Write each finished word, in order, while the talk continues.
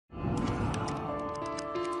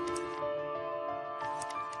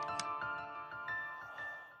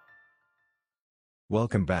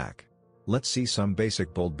Welcome back. Let's see some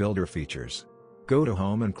basic bold builder features. Go to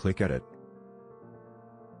Home and click Edit.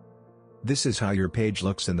 This is how your page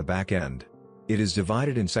looks in the back end. It is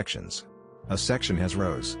divided in sections. A section has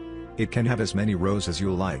rows. It can have as many rows as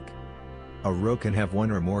you like. A row can have one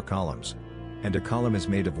or more columns. And a column is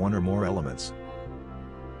made of one or more elements.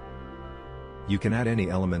 You can add any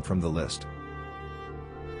element from the list.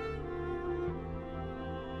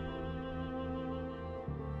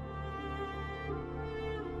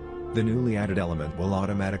 The newly added element will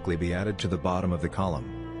automatically be added to the bottom of the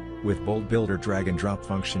column. With Bold Builder drag and drop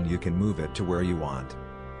function you can move it to where you want.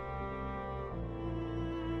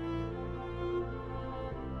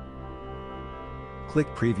 Click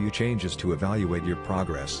Preview Changes to evaluate your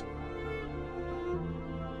progress.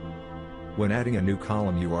 When adding a new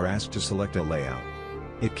column you are asked to select a layout.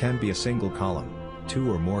 It can be a single column, 2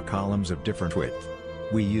 or more columns of different width.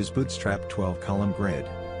 We use Bootstrap 12-column grid.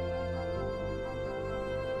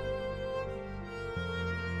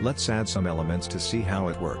 Let's add some elements to see how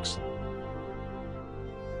it works.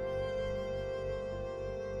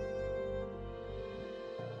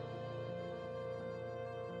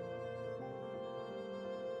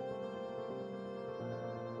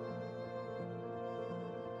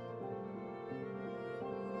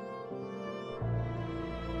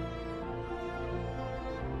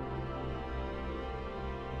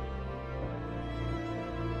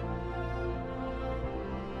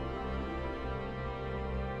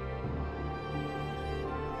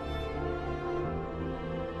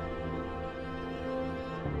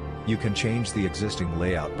 You can change the existing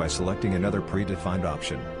layout by selecting another predefined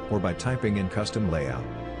option, or by typing in custom layout.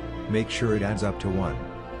 Make sure it adds up to 1.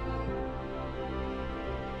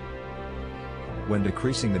 When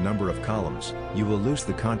decreasing the number of columns, you will lose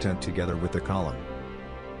the content together with the column.